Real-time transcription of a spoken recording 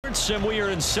Sports, and we are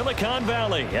in Silicon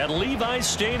Valley at Levi's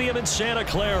Stadium in Santa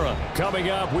Clara. Coming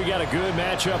up, we got a good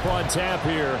matchup on tap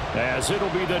here, as it'll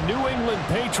be the New England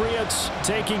Patriots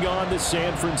taking on the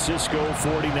San Francisco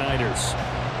 49ers.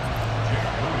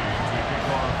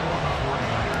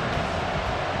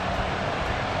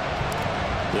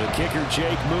 The kicker,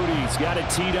 Jake Moody's got it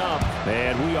teed up,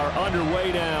 and we are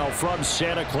underway now from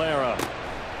Santa Clara.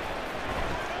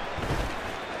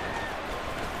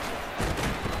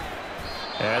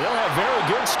 And they'll have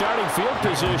very good starting field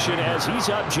position as he's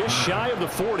up just shy of the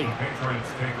 40. The Patriots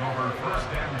take over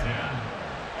 1st and 10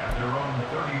 at their own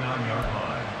 39-yard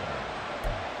line.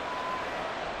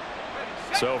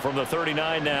 So from the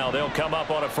 39 now, they'll come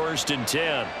up on a 1st and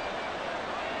 10.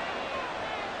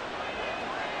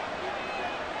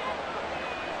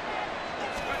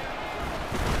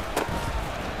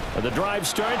 And the drive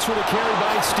starts with a carry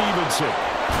by Stevenson.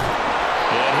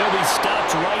 And he'll be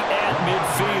stopped right at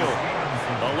midfield.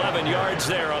 11 yards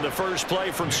there on the first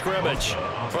play from scrimmage.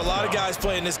 For a lot of guys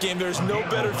playing this game, there's no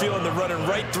better feeling than running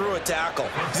right through a tackle.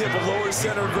 He's able to lower his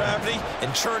center of gravity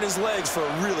and churn his legs for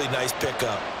a really nice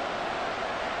pickup.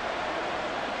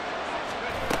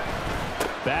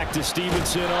 Back to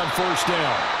Stevenson on 1st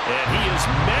down. And he is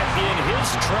met in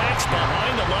his tracks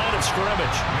behind the line of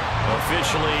scrimmage.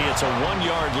 Officially, it's a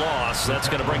 1-yard loss. That's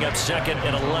going to bring up 2nd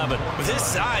and 11. With his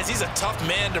size, he's a tough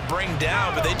man to bring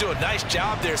down, but they do a nice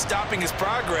job there stopping his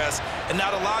progress and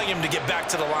not allowing him to get back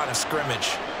to the line of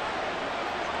scrimmage.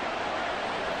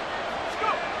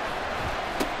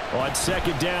 On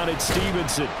 2nd down, it's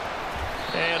Stevenson.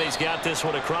 And he's got this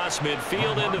one across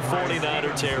midfield into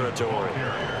 49er territory.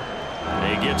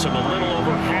 He gets them a little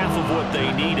over half of what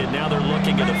they needed. Now they're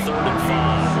looking at a 3rd and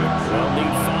 5. They'll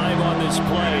need 5 on this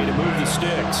play to move the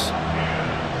sticks.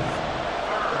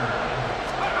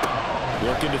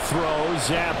 Looking to throw,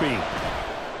 Zappi.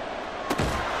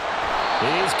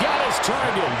 He's got his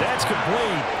target. That's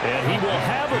complete. And he will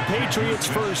have a Patriots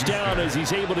 1st down as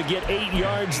he's able to get 8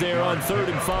 yards there on 3rd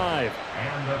and 5.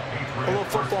 A little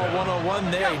football 101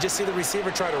 there. You just see the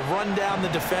receiver try to run down the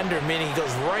defender, meaning he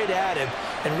goes right at him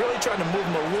and really trying to move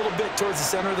him a little bit towards the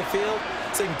center of the field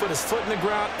so he can put his foot in the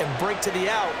ground and break to the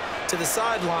out, to the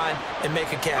sideline, and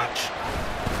make a catch.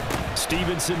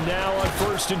 Stevenson now on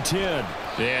 1st and 10.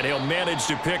 And he'll manage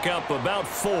to pick up about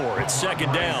 4 at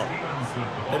 2nd down.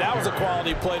 And that was a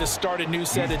quality play to start a new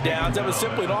set of downs. That was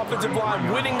simply an offensive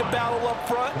line winning the battle up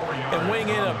front and winning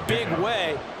in a big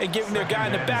way and giving their guy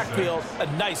in the backfield a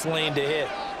nice lane to hit.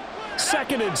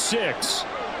 2nd and 6.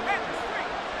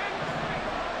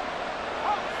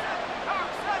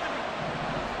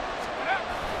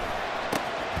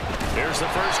 Here's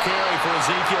the first carry for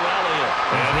Ezekiel Elliott.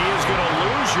 And he is going to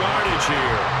lose yardage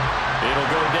here.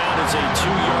 It'll go down as a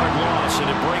 2-yard loss, and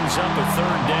it brings up a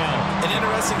 3rd down. An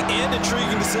interesting and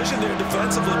intriguing decision there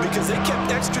defensively because they kept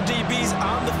extra DBs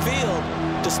on the field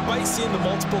despite seeing the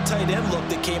multiple tight end look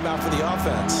that came out for the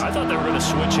offense. I thought they were going to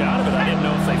switch out of it. I didn't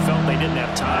know if they felt they didn't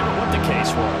have time or what the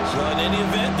case was. Well, in any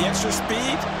event, the extra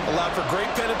speed allowed for great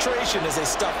penetration as they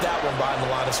stuffed that one behind the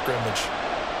line of scrimmage.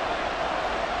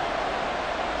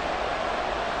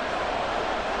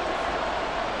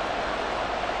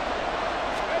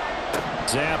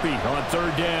 Zappi on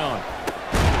 3rd down.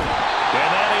 And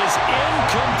that is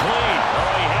incomplete.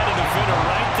 Oh, he had a defender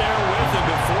right there with him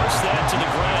to force that to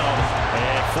the ground.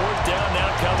 And 4th down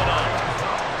now coming up.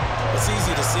 It's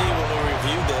easy to see when we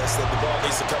review this that the ball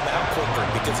needs to come out quicker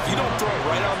because if you don't throw it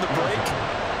right on the break,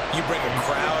 you bring a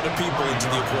crowd of people into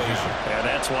the equation. And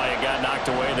that's why it got knocked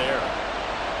away there.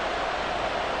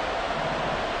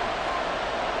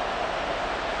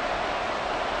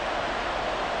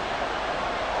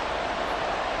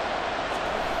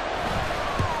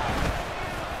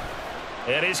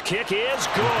 And his kick is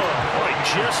good. Oh,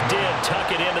 he just did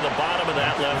tuck it into the bottom of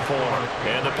that left corner.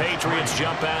 And the Patriots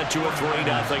jump out to a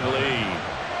 3-0 lead.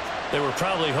 They were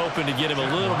probably hoping to get him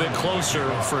a little bit closer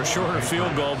for a shorter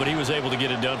field goal, but he was able to get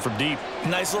it done from deep.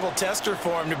 Nice little tester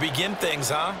for him to begin things,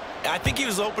 huh? I think he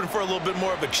was open for a little bit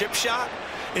more of a chip shot.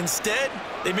 Instead,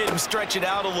 they made him stretch it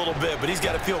out a little bit, but he's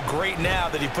got to feel great now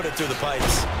that he put it through the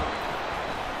pipes.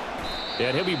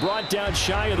 And he'll be brought down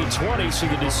shy of the 20, so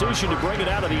the decision to bring it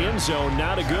out of the end zone,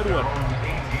 not a good one.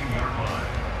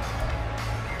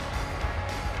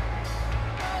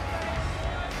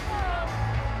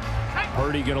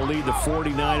 Purdy going to lead the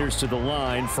 49ers to the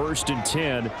line, 1st and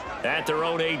 10 at their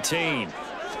own 18.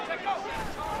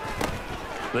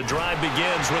 The drive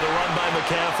begins with a run by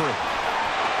McCaffrey.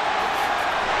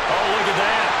 Oh, look at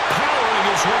that. Powering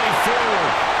his way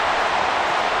forward.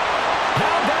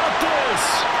 How about this?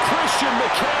 Christian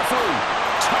McCaffrey.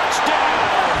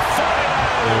 Touchdown,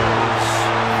 49ers.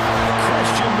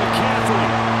 Christian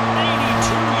McCaffrey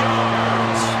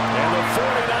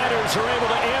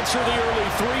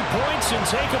and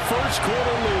take a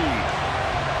first-quarter lead.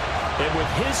 And with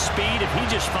his speed, if he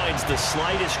just finds the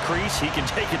slightest crease, he can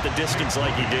take it the distance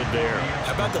like he did there.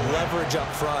 How about the leverage up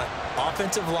front?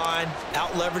 Offensive line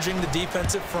out-leveraging the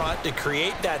defensive front to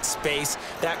create that space,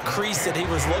 that crease that he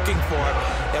was looking for.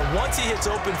 And once he hits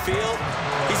open field,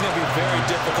 he's going to be very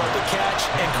difficult to catch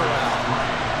and corral.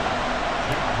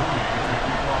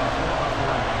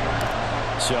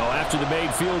 So after the made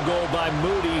field goal by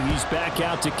Moody, he's back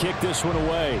out to kick this one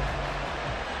away.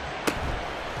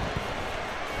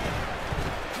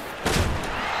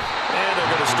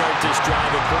 Start this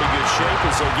drive in pretty good shape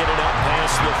as they get it up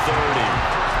past the 30.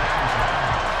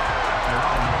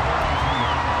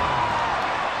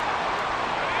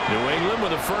 New England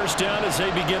with a first down as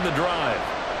they begin the drive.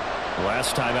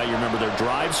 Last time out, you remember their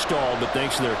drive stalled, but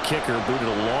thanks to their kicker, booted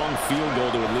a long field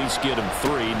goal to at least get them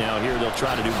 3. Now here they'll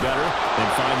try to do better and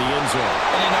find the end zone.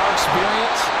 And in our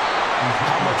experience,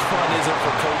 how much fun is it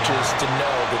for coaches to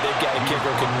know that they've got a kicker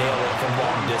who can nail it from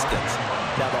long distance?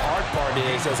 Now, the hard part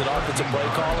is, as an offensive play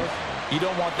caller, you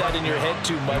don't want that in your head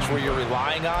too much where you're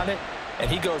relying on it,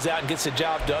 and he goes out and gets the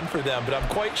job done for them. But I'm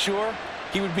quite sure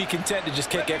he would be content to just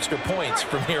kick extra points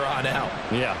from here on out.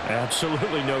 Yeah,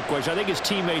 absolutely no question. I think his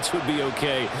teammates would be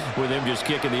okay with him just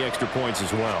kicking the extra points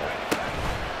as well.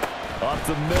 Up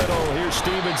the middle, here's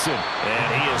Stevenson. And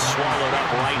he is swallowed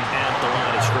up right at the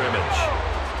line of scrimmage.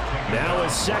 Now a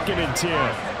 2nd and 10.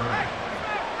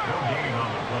 No gain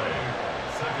on the play.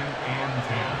 2nd and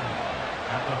 10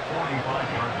 at the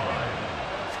 45-yard line.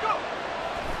 Let's go.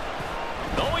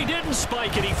 No, he didn't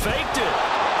spike it. He faked it.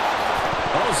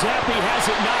 Oh, Zappi has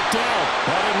it knocked out.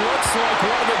 And it looks like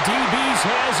one of the DBs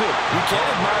has it. You can't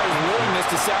admire his willingness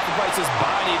to sacrifice his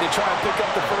body to try and pick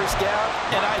up the first down,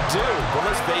 and I do. But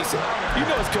let's face it, you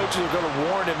know his coaches are going to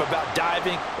warn him about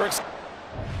diving or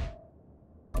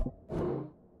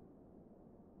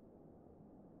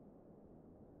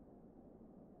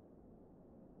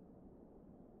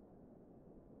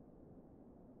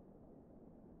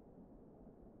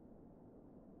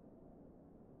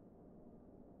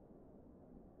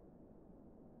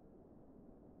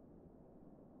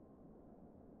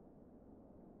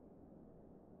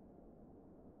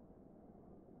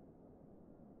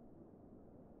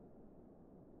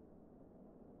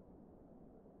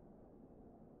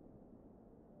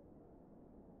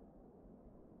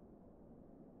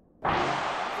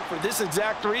for this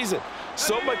exact reason.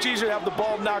 So much easier to have the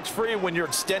ball knocked free when you're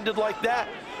extended like that.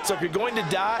 So if you're going to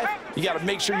dive, you got to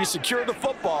make sure you secure the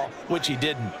football, which he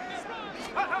didn't.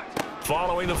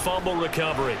 Following the fumble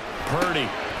recovery, Purdy.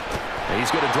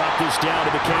 He's going to drop this down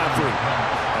to McCaffrey.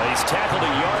 He's tackled a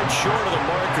yard short of the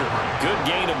marker. Good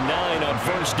gain of 9 on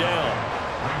first down.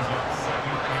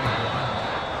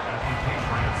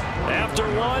 After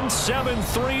 1,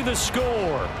 7-3 the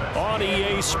score on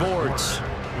EA Sports.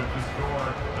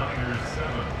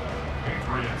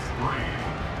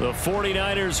 The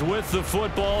 49ers with the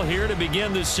football here to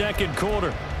begin the second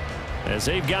quarter, as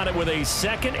they've got it with a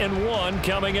 2nd and 1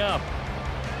 coming up.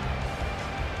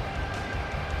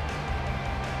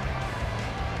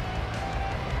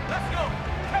 Let's go.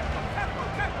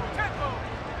 Tempo.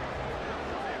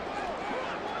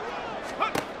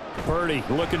 Purdy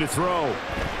looking to throw.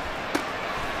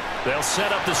 They'll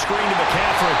set up the screen to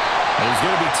McCaffrey. And he's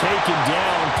going to be taken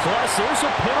down. Plus, there's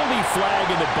a penalty flag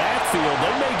in the backfield.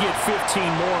 They may get 15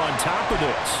 more on top of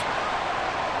this.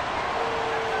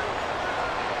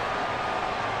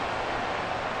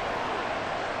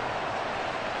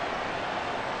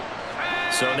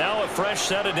 So now a fresh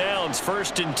set of downs.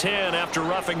 1st and 10 after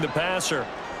roughing the passer.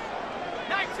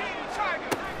 19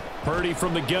 Tigers. Purdy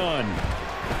from the gun.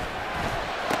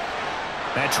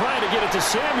 And trying to get it to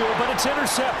Samuel, but it's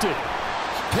intercepted.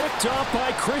 Picked up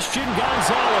by Christian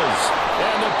Gonzalez.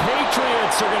 And the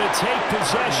Patriots are going to take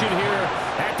possession here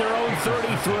at their own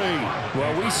 33.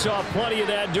 Well, we saw plenty of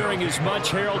that during his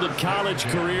much-heralded college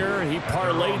career. He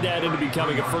parlayed that into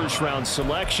becoming a first-round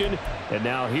selection. And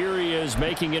now here he is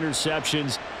making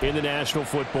interceptions in the National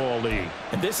Football League.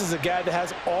 And this is a guy that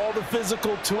has all the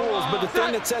physical tools, but the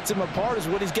thing that sets him apart is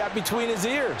what he's got between his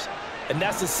ears. And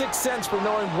that's the sixth sense for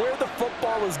knowing where the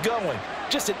football is going.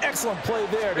 Just an excellent play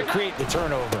there to create the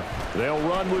turnover. They'll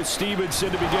run with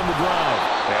Stevenson to begin the drive.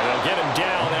 And they'll get him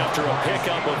down after a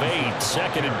pickup of 8.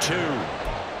 2nd and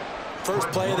 2. First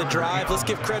play of the drive, let's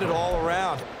give credit all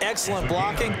around. Excellent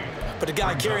blocking, but the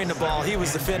guy carrying the ball, he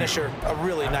was the finisher. A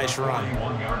really nice run.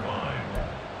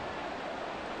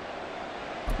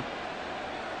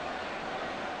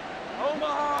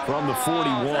 From the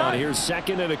 41, here's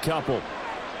 2nd and a couple.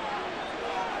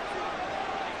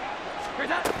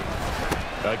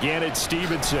 Again, it's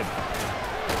Stevenson.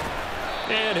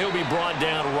 And he'll be brought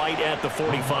down right at the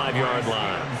 45-yard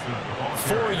line.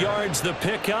 4 yards the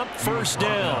pickup, first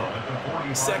down.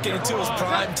 2nd and 2 is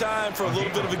prime time for a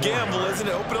little bit of a gamble, isn't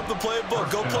it? Open up the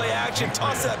playbook, go play action,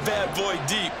 toss that bad boy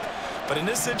deep. But in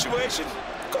this situation,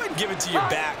 go ahead and give it to your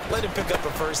back. Let him pick up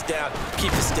a first down.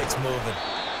 Keep the sticks moving.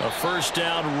 A first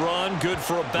down run, good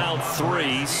for about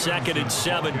 3. 2nd and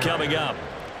 7 coming up.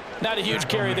 Not a huge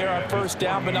carry there on first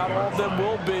down, but not all of them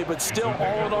will be. But still,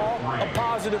 all in all, a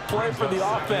positive play for the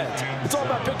offense. It's all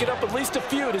about picking up at least a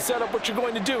few to set up what you're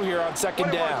going to do here on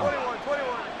 2nd down.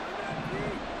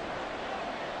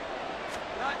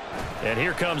 And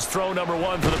here comes throw number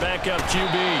 1 for the backup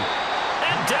QB.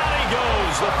 And down he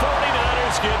goes. The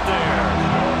 49ers get there.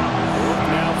 Work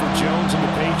now for Jones and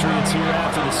the Patriots here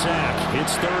after the sack.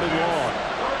 It's 3rd and long.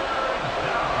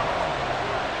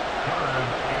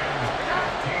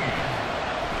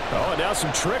 Oh, and now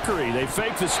some trickery. They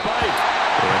fake the spike.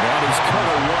 And that is going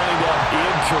to wind up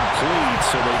incomplete.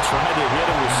 So they tried to hit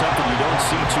him with something you don't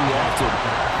see too often,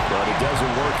 but it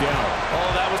doesn't work out. Oh,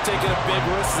 that was taking a big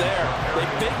risk there. They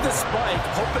faked the spike,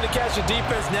 hoping to catch a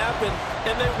defense napping,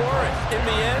 and they weren't. In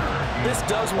the end, this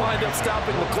does wind up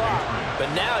stopping the clock.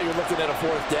 But now you're looking at a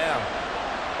 4th down.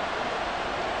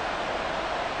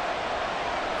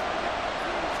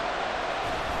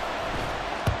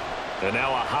 And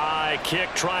now a high kick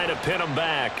trying to pin him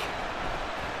back.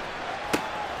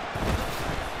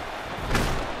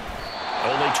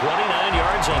 Only 29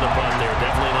 yards on the punt there.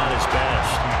 Definitely not his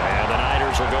best. And the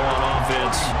Niners will go on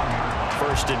offense.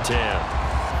 1st and 10.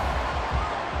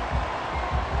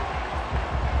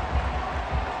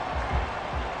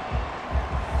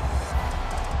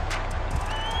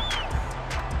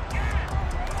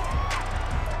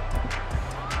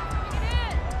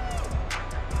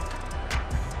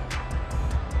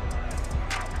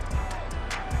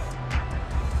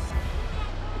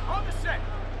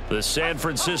 The San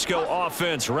Francisco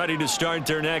offense ready to start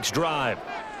their next drive.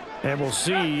 And we'll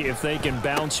see if they can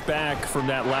bounce back from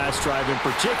that last drive. In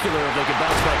particular, if they can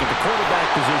bounce back at the quarterback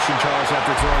position, Charles,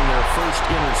 after throwing their first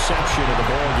interception of the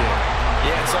ballgame.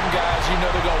 Yeah, some guys, you know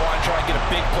they're going to want to try and get a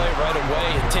big play right away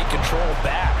and take control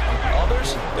back.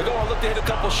 Others, they're going to look to hit a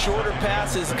couple shorter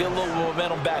passes and get a little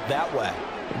momentum back that way.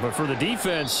 But for the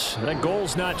defense, that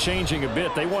goal's not changing a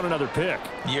bit. They want another pick.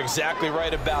 You're exactly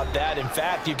right about that. In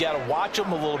fact, you've got to watch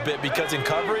them a little bit because in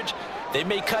coverage, they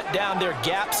may cut down their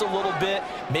gaps a little bit,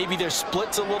 maybe their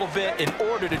splits a little bit in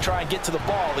order to try and get to the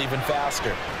ball even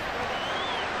faster.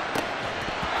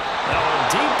 Now a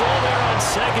deep ball there on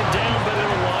 2nd down, but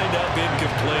it'll wind up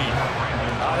incomplete.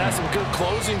 That's some good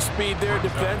closing speed there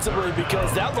defensively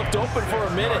because that looked open for a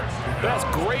minute. That's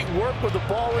great work with the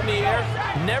ball in the air.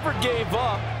 Never gave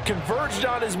up, converged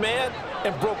on his man,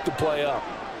 and broke the play up.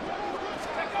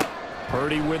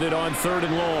 Purdy with it on 3rd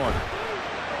and long.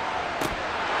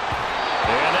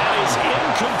 And that is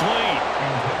incomplete.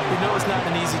 You know it's not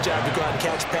an easy job to go out and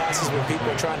catch passes when people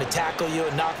are trying to tackle you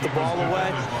and knock the ball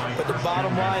away. But the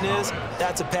bottom line is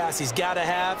that's a pass he's got to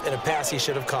have and a pass he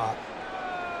should have caught.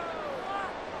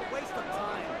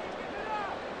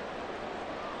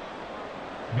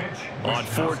 On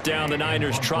 4th down, the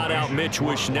Niners trot out Mitch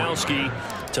Wishnowsky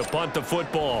to punt the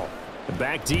football.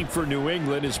 Back deep for New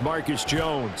England is Marcus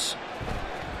Jones.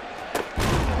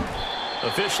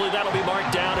 Officially, that'll be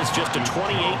marked down as just a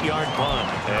 28-yard punt.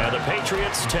 And the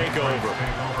Patriots take over.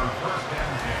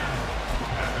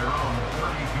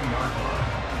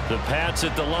 The Pats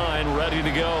at the line, ready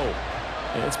to go.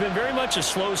 It's been very much a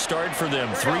slow start for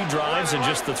them. 3 drives and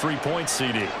just the 3 points,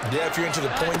 CD. Yeah, if you're into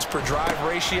the points per drive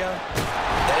ratio,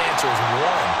 that answer is 1.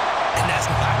 And that's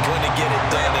not going to get it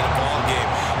done in a ball game.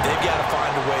 They've got to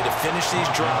find a way to finish these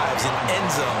drives in end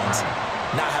zones,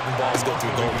 not having balls go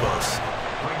through goalposts.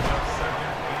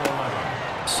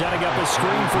 Setting up a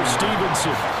screen for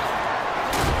Stevenson.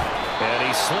 And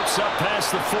he slips up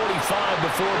past the 45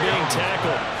 before being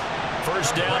tackled.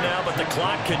 First down now, but the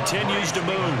clock continues to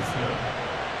move.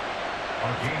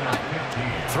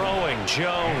 Throwing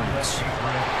Jones.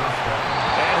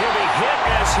 And he'll be hit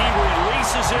as he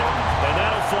releases it, and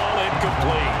that'll fall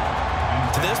incomplete.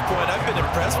 To this point, I've been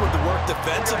impressed with the work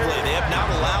defensively. They have not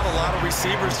allowed a lot of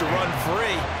receivers to run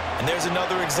free. And there's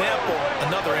another example,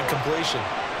 another incompletion.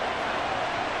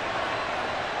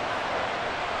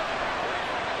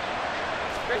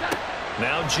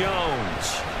 Now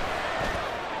Jones.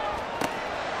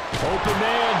 Open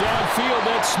man downfield,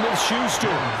 that's Smith-Schuster.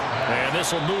 And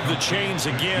this will move the chains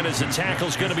again as the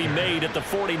tackle's going to be made at the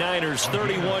 49ers'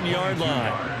 31-yard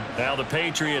line. Now the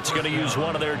Patriots going to use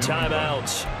one of their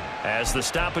timeouts as the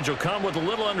stoppage will come with a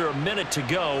little under a minute to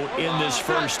go in this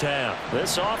first half.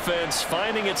 This offense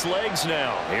finding its legs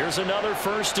now. Here's another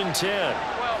 1st and 10.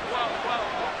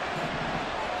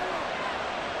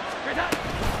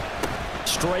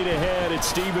 straight ahead at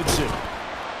Stevenson.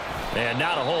 And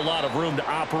not a whole lot of room to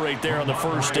operate there on the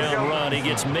first down run. He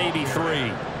gets maybe 3.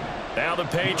 Now the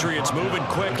Patriots moving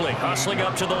quickly, hustling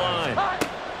up to the line.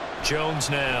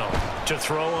 Jones now to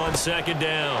throw on second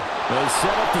down. They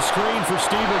set up the screen for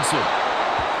Stevenson.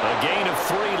 A gain of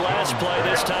 3 last play.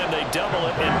 This time they double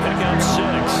it and pick up 6.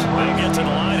 They get to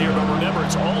the line here, but remember,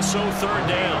 it's also third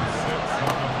down.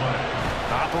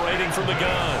 Operating from the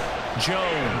gun,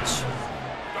 Jones.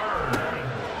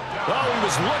 Oh, he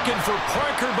was looking for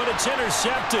Parker, but it's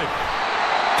intercepted.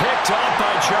 Picked off by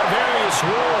Charvarius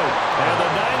Ward. And the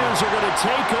Niners are going to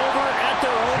take over at their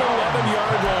own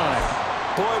 11-yard line.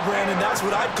 Boy, Brandon, that's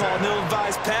what I'd call an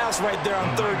ill-advised pass right there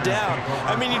on third down.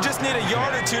 I mean, you just need a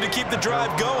yard or 2 to keep the drive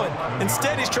going.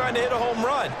 Instead, he's trying to hit a home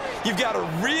run. You've got to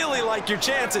really like your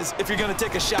chances if you're going to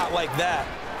take a shot like that.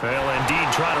 They'll indeed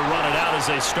try to run it out as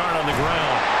they start on the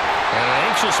ground. An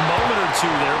anxious moment or 2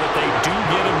 there, but they do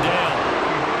get him down.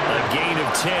 A gain of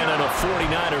 10 on a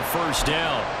 49er first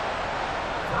down.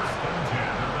 First and 10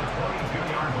 at the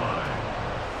 22-yard line.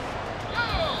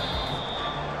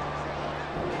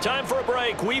 Time for a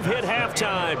break. We've hit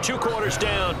halftime. 2 quarters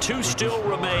down, 2 still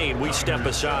remain. We step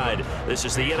aside. This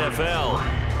is the NFL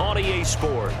on EA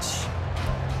Sports.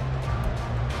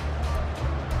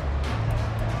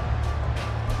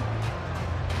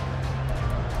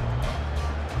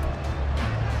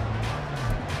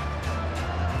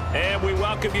 And we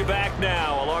welcome you back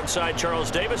now. Alongside Charles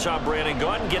Davis, I'm Brandon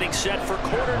Gunn, getting set for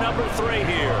quarter number 3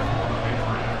 here.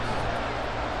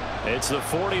 It's the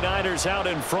 49ers out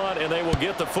in front, and they will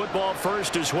get the football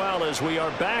first as well as we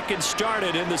are back and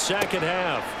started in the second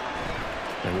half.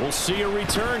 And we'll see a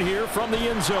return here from the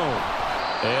end zone.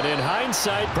 And in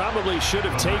hindsight, probably should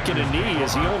have taken a knee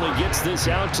as he only gets this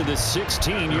out to the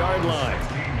 16-yard line.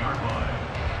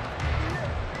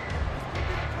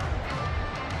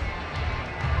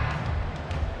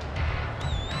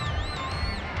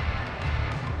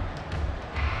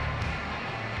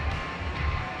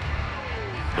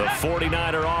 The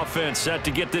 49er offense set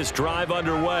to get this drive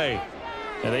underway.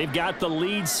 And they've got the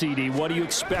lead, CD. What do you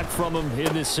expect from them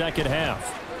in this second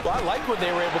half? Well, I like what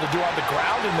they were able to do on the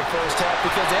ground in the first half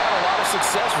because they had a lot of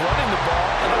success running the ball,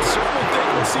 and I certainly think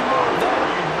we'll see more of that.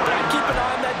 But I keep an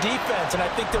eye on that defense, and I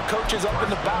think their coaches up in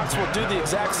the box will do the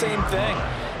exact same thing.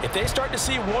 If they start to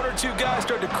see 1 or 2 guys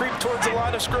start to creep towards the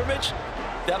line of scrimmage,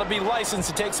 that'll be licensed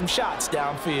to take some shots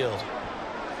downfield.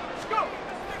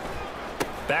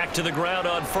 Back to the ground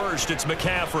on first. It's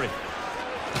McCaffrey.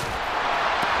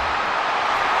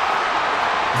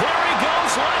 There he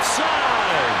goes, left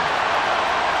side.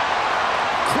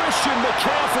 Christian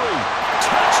McCaffrey.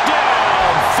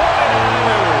 Touchdown,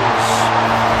 49ers.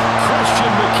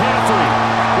 Christian McCaffrey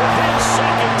with his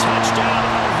second touchdown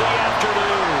of the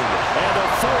afternoon. And the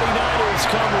 49ers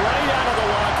come right out of the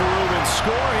locker room and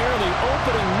score here in the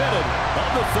opening minute of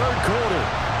the third quarter.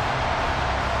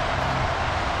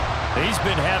 He's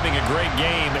been having a great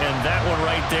game, and that one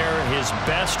right there, his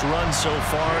best run so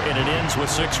far, and it ends with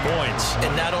 6 points.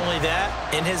 And not only that,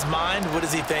 in his mind, what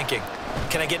is he thinking?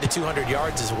 Can I get to 200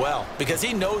 yards as well? Because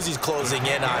he knows he's closing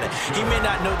in on it. He may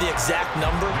not know the exact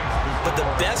number, but the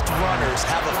best runners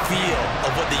have a feel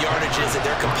of what the yardage is that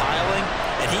they're compiling,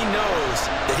 and he knows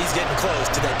that he's getting close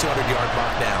to that 200-yard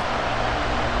mark now.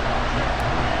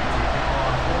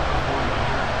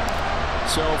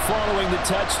 So following the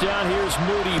touchdown, here's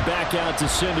Moody back out to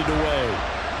send it away.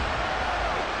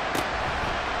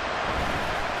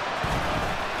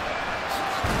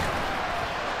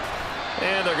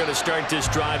 And they're going to start this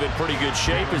drive in pretty good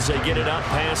shape as they get it up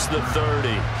past the 30.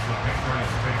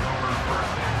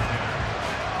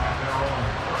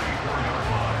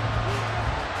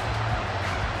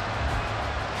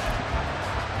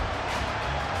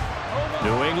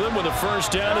 New England with a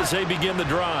first down as they begin the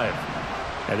drive.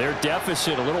 And their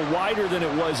deficit a little wider than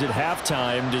it was at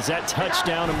halftime. Does that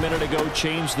touchdown a minute ago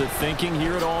change the thinking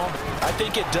here at all? I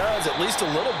think it does, at least a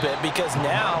little bit, because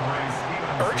now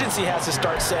urgency has to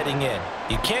start setting in.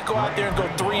 You can't go out there and go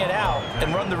 3 and out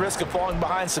and run the risk of falling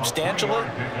behind substantially,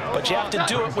 but you have to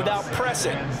do it without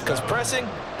pressing, because pressing,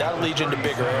 that'll lead you into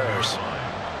bigger errors.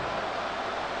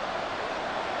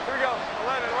 Here we go.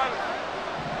 11.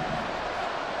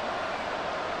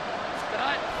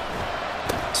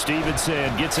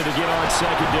 Stevenson gets it again on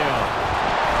second down.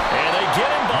 And they get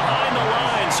him behind the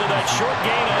line, so that short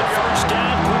gain on first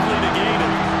down quickly negated.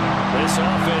 This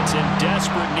offense in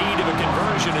desperate need of a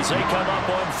conversion as they come up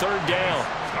on third down.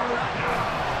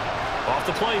 Off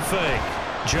the play fake,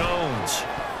 Jones.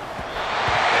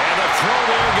 And the throw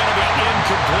there going to be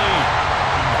incomplete.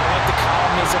 I like the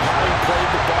calmness of how he played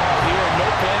the ball here. No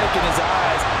panic in his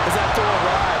eyes as that throw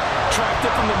arrived. Tracked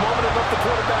it for from the moment it left the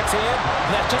quarterback's hand,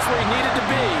 and that's just where he needed to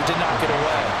be to knock it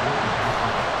away.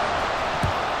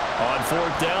 On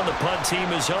fourth down, the punt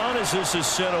team is on as this is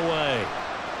sent away.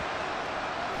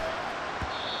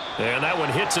 And that one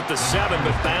hits at the 7,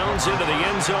 but bounds into the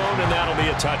end zone, and that'll be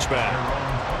a touchback.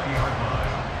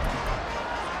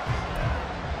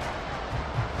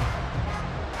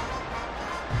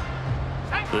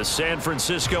 The San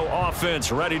Francisco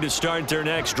offense ready to start their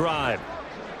next drive.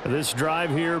 This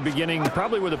drive here beginning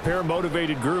probably with a pair of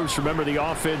motivated groups. Remember, the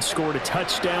offense scored a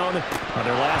touchdown on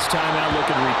their last time out.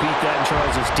 Looking to repeat that in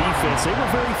Charles' defense. They were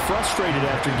very frustrated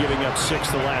after giving up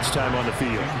 6 the last time on the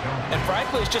field. And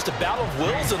frankly, it's just a battle of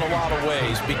wills in a lot of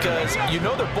ways because you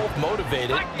know they're both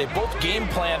motivated. They both game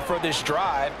plan for this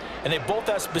drive, and they both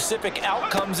have specific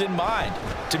outcomes in mind.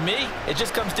 To me, it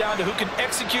just comes down to who can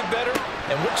execute better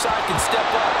and which side can step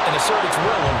up and assert its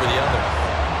will over the other.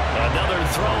 Another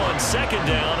throw on second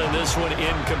down, and this one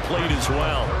incomplete as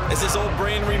well. As his old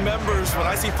brain remembers, when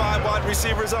I see 5 wide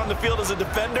receivers on the field as a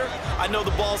defender, I know the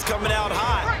ball's coming out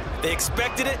high. They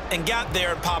expected it and got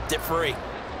there and popped it free.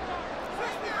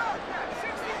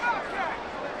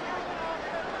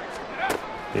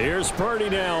 Here's Purdy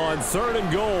now on 3rd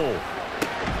and goal. And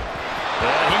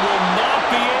he will not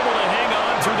be able to hang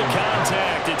on through the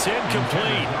contact. It's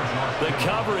incomplete. The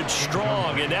coverage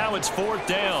strong, and now it's 4th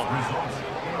down.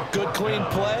 Good, clean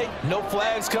play. No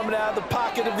flags coming out of the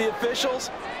pocket of the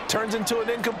officials. Turns into an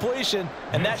incompletion,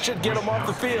 and that should get him off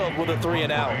the field with a 3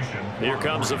 and out. Here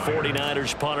comes the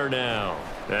 49ers punter now,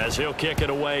 as he'll kick it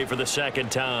away for the 2nd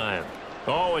time.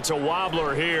 Oh, it's a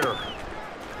wobbler here.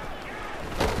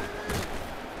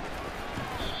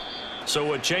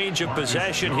 So a change of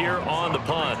possession here on the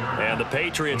punt. And the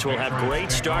Patriots will have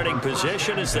great starting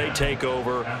position as they take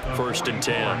over 1st and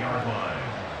 10.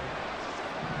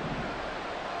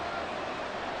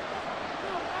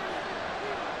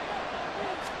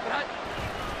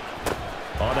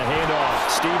 On the handoff,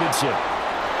 Stevenson.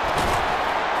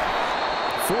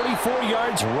 44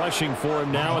 yards rushing for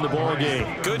him now in the ball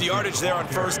game. Good yardage there on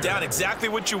 1st down. Exactly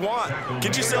what you want.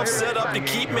 Get yourself set up to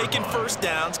keep making 1st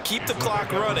downs, keep the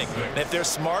clock running. And if they're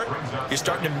smart, you're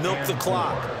starting to milk the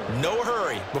clock. No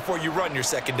hurry before you run your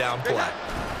 2nd down play.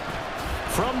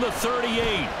 From the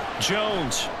 38,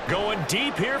 Jones going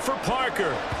deep here for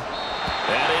Parker.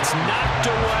 And it's knocked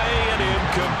away and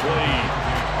incomplete.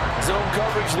 Zone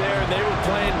coverage there, and they were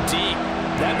playing deep.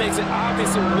 That makes it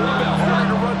obviously a little bit hard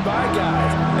to run by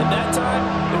guys. And that time,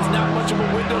 there's not much of a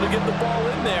window to get the ball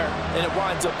in there, and it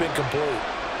winds up incomplete.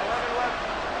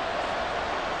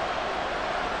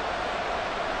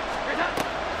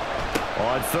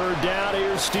 On 3rd down,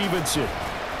 here's Stevenson.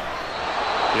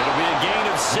 It'll be a gain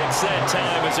of 6 that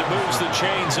time as it moves the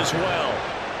chains as well.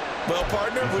 Well,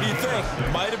 partner, what do you think?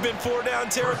 Might have been 4-down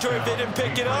territory if they didn't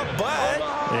pick it up, but...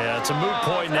 Yeah, it's a moot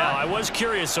point now. I was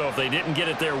curious, so if they didn't get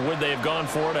it there, would they have gone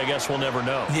for it? I guess we'll never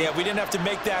know. Yeah, we didn't have to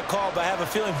make that call, but I have a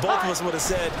feeling both of us would have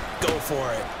said, go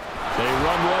for it. They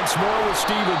run once more with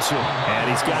Stevenson, and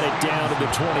he's got it down to the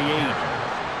 28.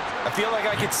 I feel like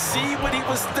I could see what he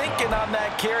was thinking on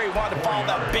that carry. Wanted to follow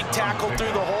that big tackle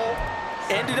through the hole.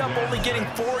 Ended up only getting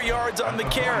 4 yards on the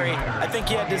carry. I think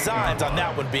he had designs on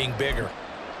that one being bigger.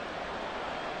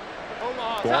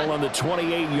 Ball on the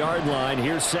 28-yard line.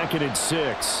 Here's 2nd and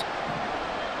 6.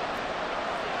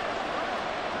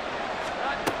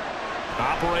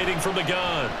 Operating from the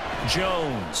gun,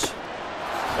 Jones.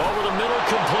 Over the middle,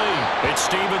 complete. It's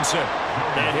Stevenson.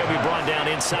 And he'll be brought down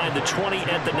inside the 20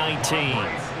 at the 19.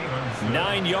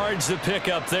 9 yards to pick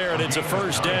up there, and it's a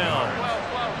 1st down.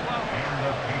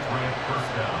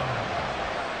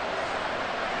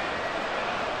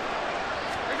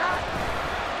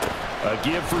 A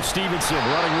give for Stevenson,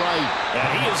 running right.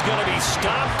 And he is going to be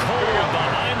stopped cold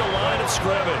behind the line of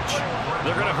scrimmage.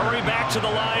 They're going to hurry back to the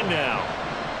line now.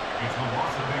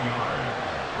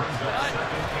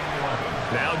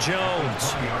 Now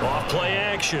Jones, off play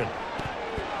action.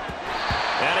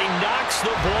 And he knocks the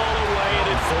ball away,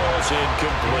 and it falls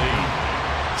incomplete.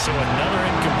 So another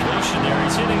incompletion there.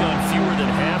 He's hitting on fewer than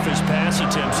half his pass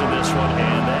attempts in this one,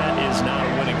 and that is not a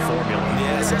winning formula.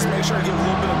 Yes, let's make sure to give a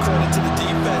little bit of credit to the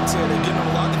defense here. They're giving him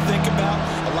a lot to think about,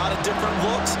 a lot of different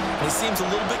looks, and he seems a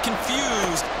little bit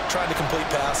confused trying to complete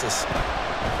passes.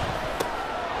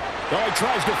 Well, he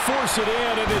tries to force it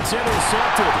in, and it's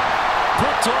intercepted.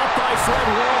 Picked off by Fred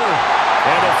Warner.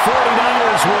 And the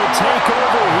 49ers will take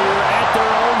over here at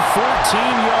their own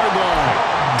 14-yard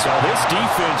line. So this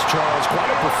defense, Charles, quite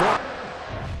a performance.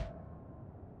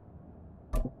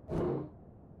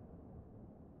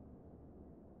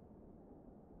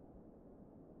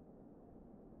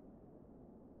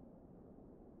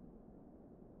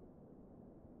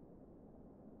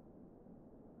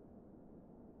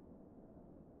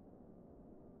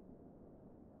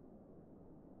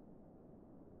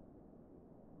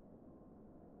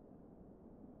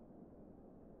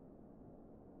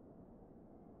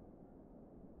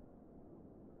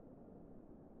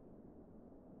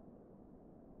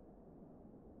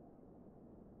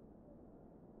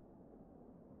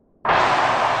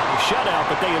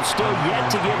 they have still yet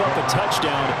to give up a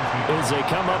touchdown as they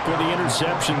come up with the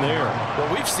interception there.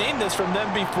 Well, we've seen this from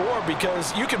them before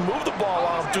because you can move the ball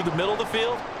on them through the middle of the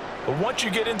field, but once you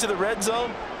get into the red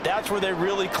zone, that's where they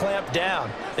really clamp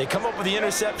down. They come up with the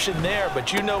interception there,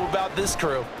 but you know about this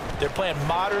crew. They're playing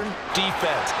modern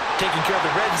defense, taking care of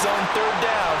the red zone third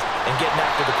downs and getting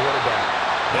after the quarterback.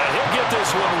 And he'll get this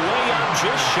one way out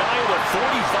just shy of the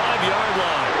 45-yard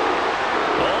line.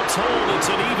 All told, it's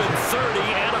an even 30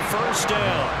 and a first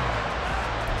down.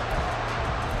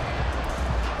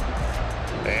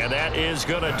 And that is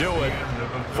going to do it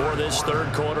for this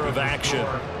third quarter of action.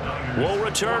 We'll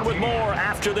return with more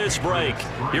after this break.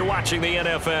 You're watching the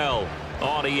NFL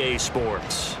on EA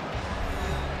Sports.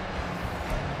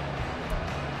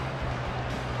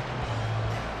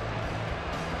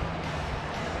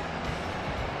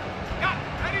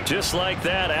 Just like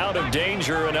that, out of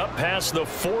danger and up past the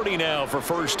 40 now for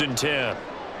 1st and 10.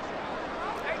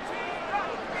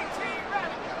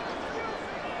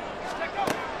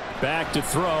 Back to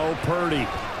throw, Purdy.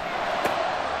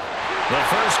 The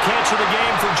first catch of the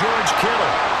game for George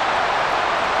Kittle.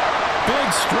 Big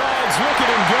strides, look at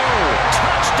him go.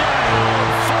 Touchdown,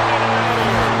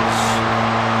 49ers.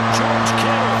 George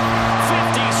Kittle,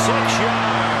 56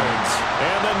 yards.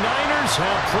 And the Niners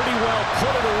have pretty well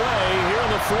put it away here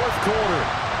in the fourth quarter.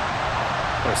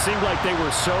 It seemed like they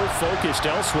were so focused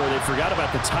elsewhere, they forgot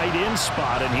about the tight end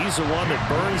spot, and he's the one that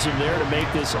burns him there to make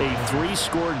this a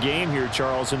 3-score game here,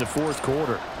 Charles, in the fourth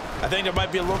quarter. I think there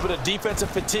might be a little bit of defensive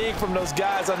fatigue from those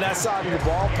guys on that side of the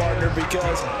ball, partner,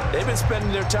 because they've been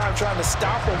spending their time trying to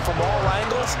stop them from all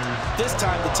angles. This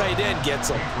time the tight end gets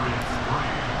them.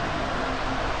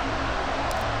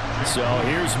 So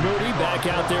here's Moody back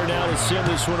out there now to send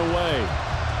this one away.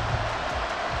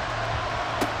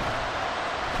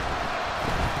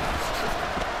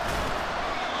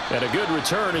 And a good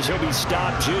return as he'll be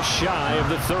stopped just shy of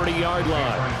the 30-yard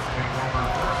line.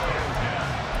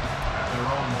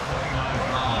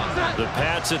 The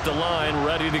Pats at the line,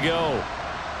 ready to go.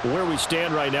 Where we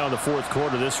stand right now in the fourth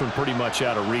quarter, this one pretty much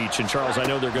out of reach. And, Charles, I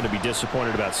know they're going to be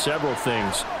disappointed about several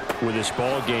things with this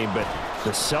ball game, but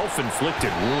the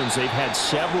self-inflicted wounds, they've had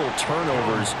several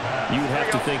turnovers. You'd have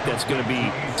to think that's going to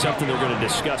be something they're going to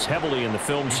discuss heavily in the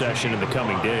film session in the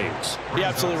coming days. You're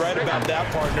absolutely right about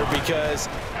that, partner, because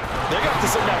they're going to have to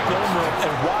sit in that film room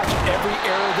and watch every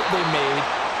error that they made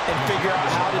and figure out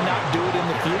how to not do it in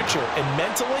the future. And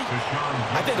mentally,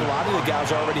 I think a lot of the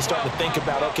guys are already starting to think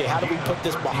about, okay, how do we put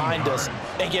this behind us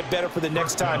and get better for the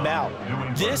next time out?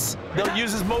 This, they'll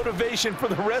use as motivation for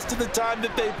the rest of the time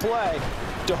that they play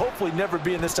to hopefully never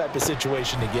be in this type of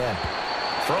situation again.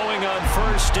 Throwing on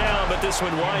first down, but this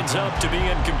one winds up to be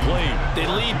incomplete. They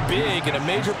lead big, and a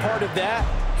major part of that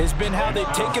has been how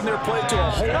they've taken their play to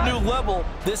a whole new level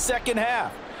this second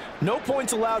half. No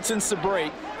points allowed since the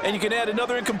break, and you can add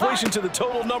another incompletion to the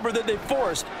total number that they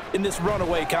forced in this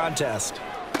runaway contest.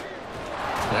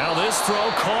 Now this throw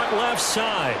caught left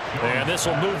side. And this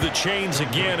will move the chains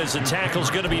again as the tackle's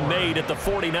going to be made at the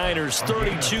 49ers'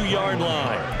 32-yard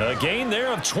line. A gain there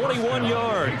of 21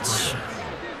 yards.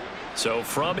 So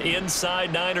from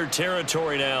inside Niner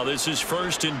territory now, this is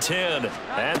 1st and 10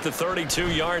 at the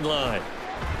 32-yard line.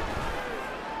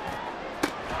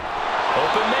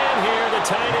 Open man here, the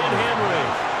tight end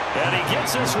Henry. And he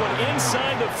gets this one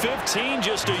inside the 15,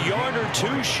 just a yard or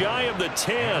two shy of the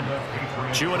 10.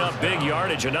 Chewing up big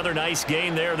yardage. Another nice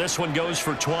gain there. This one goes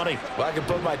for 20. Well, I can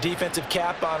put my defensive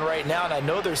cap on right now, and I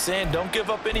know they're saying don't give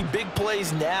up any big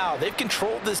plays now. They've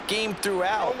controlled this game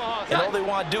throughout, and all they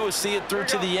want to do is see it through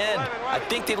to the end. I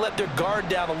think they let their guard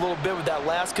down a little bit with that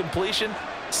last completion.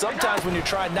 Sometimes when you're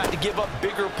trying not to give up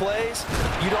bigger plays,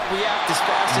 you don't react as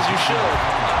fast as you should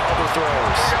on other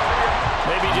throws.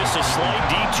 Maybe just a slight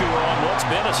detour on what's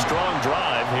been a strong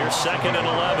drive. Here's 2nd and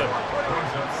 11.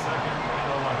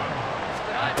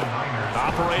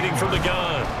 Operating from the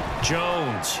gun,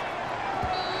 Jones.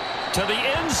 To the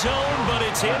end zone, but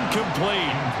it's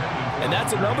incomplete. And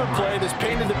that's another play that's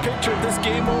painted the picture of this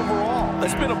game overall.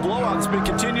 It's been a blowout. It's been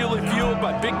continually fueled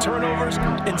by big turnovers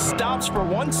and stops for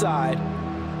one side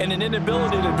and an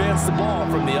inability to advance the ball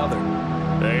from the other.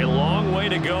 A long way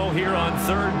to go here on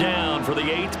 3rd down for the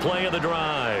 8th play of the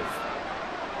drive.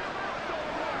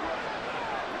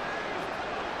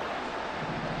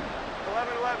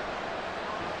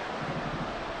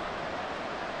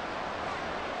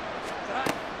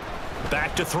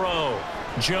 Back to throw.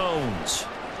 Jones.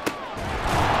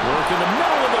 Work in the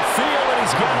middle of the field, and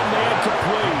he's got a man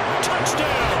complete.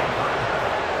 Touchdown!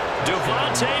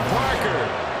 Devontae Parker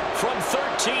from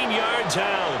 13 yards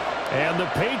out. And the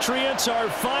Patriots are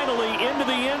finally into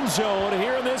the end zone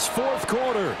here in this fourth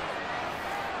quarter.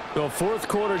 Well, fourth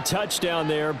quarter touchdown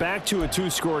there, back to a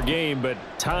two-score game, but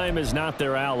time is not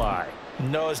their ally.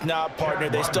 No, it's not, partner.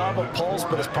 They still have a pulse,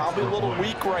 but it's probably a little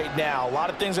weak right now. A lot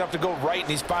of things have to go right in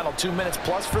these final 2 minutes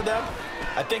plus for them.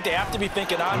 I think they have to be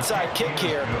thinking onside kick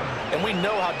here, and we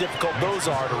know how difficult those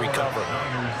are to recover.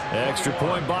 Extra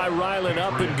point by Ryland,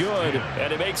 up and good,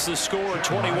 and it makes the score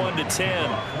 21-10.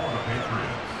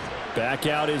 Back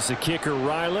out is the kicker,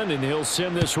 Ryland, and he'll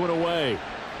send this one away.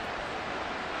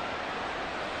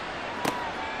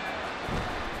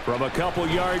 From a couple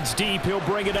yards deep, he'll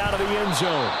bring it out of the end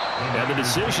zone. And the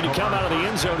decision to come out of the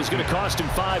end zone is going to cost him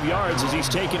 5 yards as he's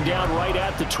taken down right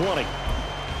at the 20.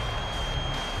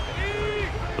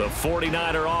 The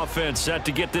 49er offense set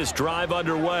to get this drive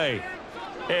underway.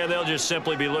 And they'll just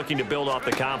simply be looking to build off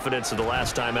the confidence of the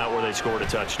last time out where they scored a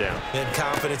touchdown. And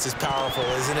confidence is powerful,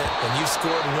 isn't it? When you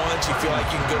scored once, you feel like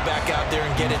you can go back out there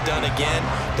and get it done again.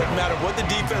 Doesn't matter what the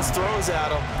defense throws at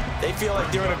them. They feel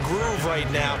like they're in a groove right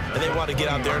now, and they want to get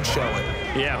out there and show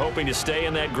it. Yeah, hoping to stay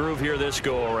in that groove here this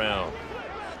go-around.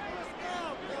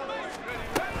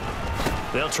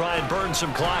 They'll try and burn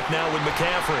some clock now with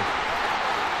McCaffrey.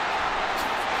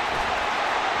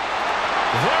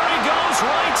 There he goes,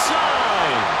 right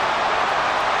side.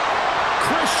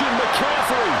 Christian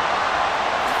McCaffrey.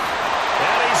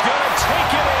 And he's going to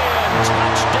take it in.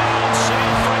 Touchdown,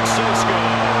 San Francisco.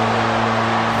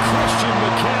 Christian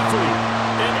McCaffrey,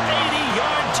 an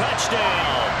 80-yard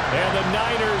touchdown. And the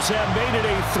Niners have made it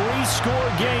a three-score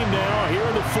game now here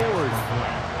in the fourth.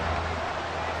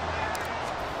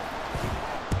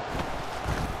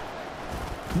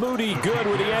 Moody good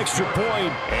with the extra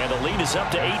point. And the lead is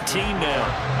up to 18 now.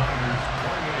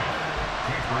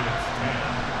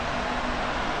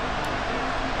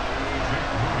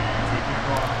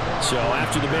 So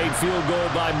after the made field goal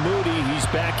by Moody, he's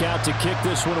back out to kick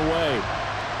this one away.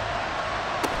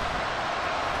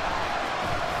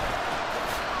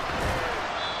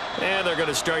 And they're going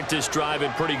to start this drive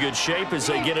in pretty good shape as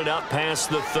they get it up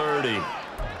past the 30.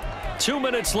 2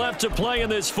 minutes left to play in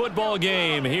this football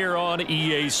game here on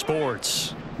EA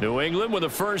Sports. New England with a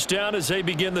first down as they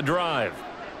begin the drive.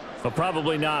 Well,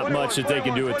 probably not much that they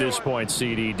can do at this point,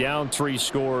 CD. Down 3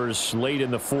 scores late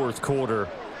in the fourth quarter.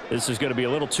 This is going to be a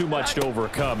little too much to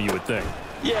overcome, you would think.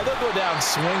 Yeah, they'll go down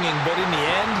swinging, but in the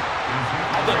end,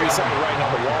 I think we saw the writing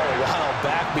on the wall a while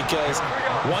back because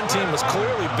one team was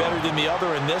clearly better than the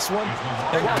other in this one.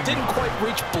 And while it didn't quite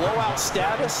reach blowout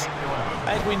status,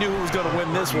 I think we knew who was going to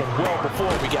win this one well before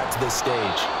we got to this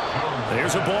stage.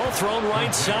 There's a ball thrown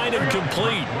right side and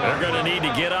complete. They're going to need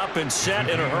to get up and set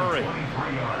in a hurry.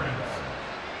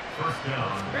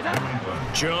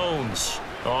 Jones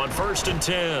on 1st and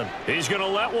 10. He's going to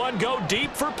let one go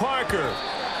deep for Parker.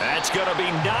 That's going to be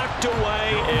knocked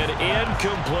away and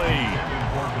incomplete.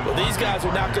 Well, these guys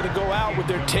are not going to go out with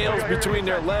their tails between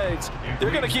their legs.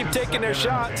 They're going to keep taking their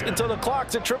shots until the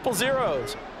clock's at 000.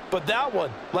 But that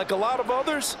one, like a lot of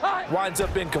others, winds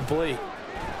up incomplete.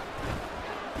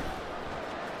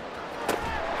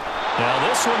 Now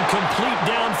this one complete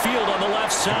downfield on the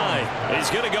left side. He's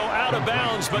going to go out of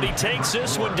bounds, but he takes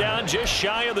this one down just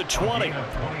shy of the 20.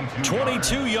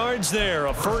 22 yards there,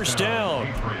 a first down.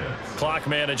 Clock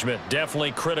management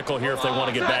definitely critical here if they want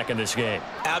to get back in this game.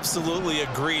 Absolutely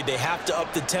agreed. They have to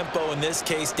up the tempo in this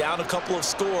case, down a couple of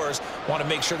scores. Want to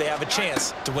make sure they have a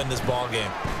chance to win this ball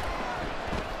game.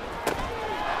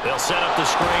 They'll set up the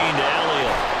screen to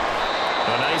Elliott.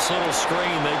 A nice little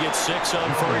screen. They get 6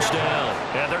 on first down.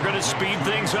 And they're going to speed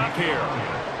things up here.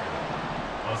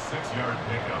 A 6-yard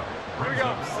pickup brings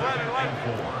up 2nd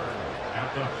and 4 at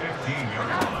the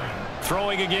 15-yard line.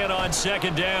 Throwing again on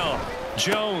 2nd down.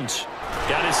 Jones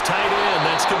got his tight end.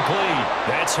 That's complete.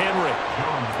 That's Henry.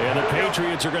 And the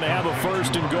Patriots are going to have a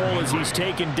 1st and goal as he's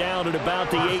taken down at about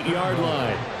the 8-yard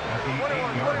line.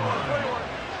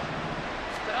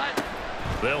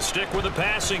 They'll stick with the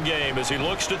passing game as he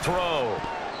looks to throw.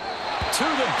 To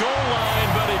the goal line,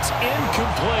 but it's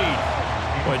incomplete.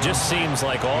 Well, it just seems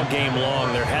like all game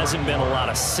long there hasn't been a lot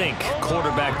of sync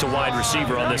quarterback to wide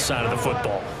receiver on this side of the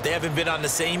football. They haven't been on the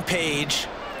same page,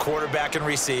 quarterback and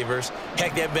receivers.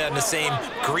 Heck, they haven't been on the same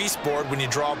grease board when you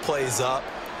draw plays up.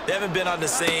 They haven't been on the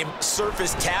same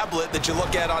Surface tablet that you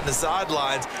look at on the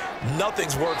sidelines.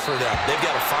 Nothing's worked for them. They've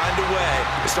got to find a way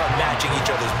to start matching each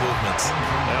other's movements.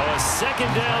 Now a 2nd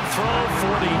down throw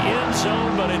for the end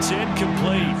zone, but it's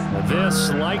incomplete. This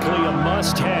likely a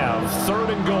must-have. 3rd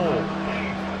and goal.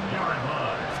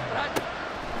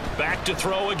 Back to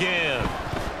throw again.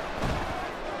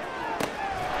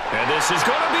 And this is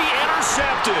going to be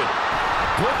intercepted.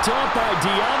 Picked up by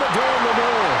Deommodore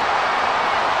Lenoir.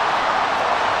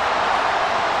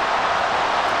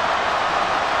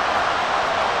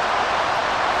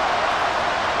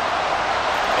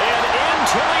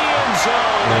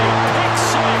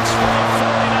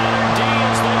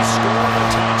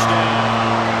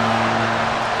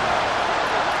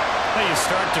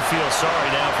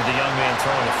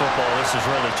 football, this is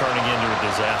really turning into a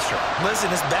disaster.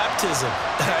 Listen, it's baptism.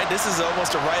 All right, this is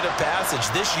almost a rite of passage.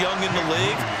 This young in the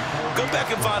league, go back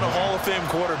and find a Hall of Fame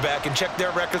quarterback and check their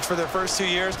records for their first 2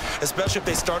 years, especially if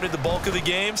they started the bulk of the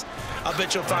games. I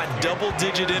bet you'll find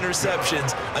double-digit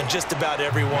interceptions on just about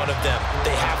every one of them.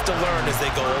 They have to learn as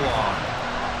they go along.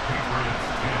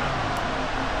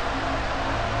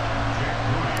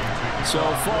 So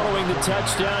following the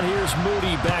touchdown, here's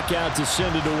Moody back out to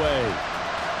send it away.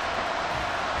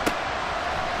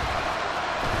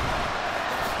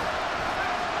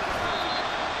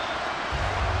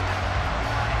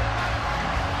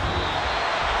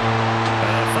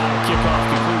 And final kickoff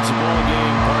concludes the ball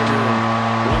game, partner.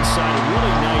 One side, a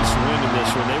really nice win in this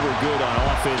one. They were good on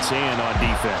offense and on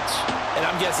defense. And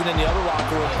I'm guessing in the other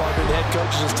locker room, partner, the head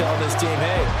coach is just telling this team,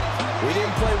 hey, we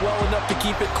didn't play well enough to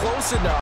keep it close enough.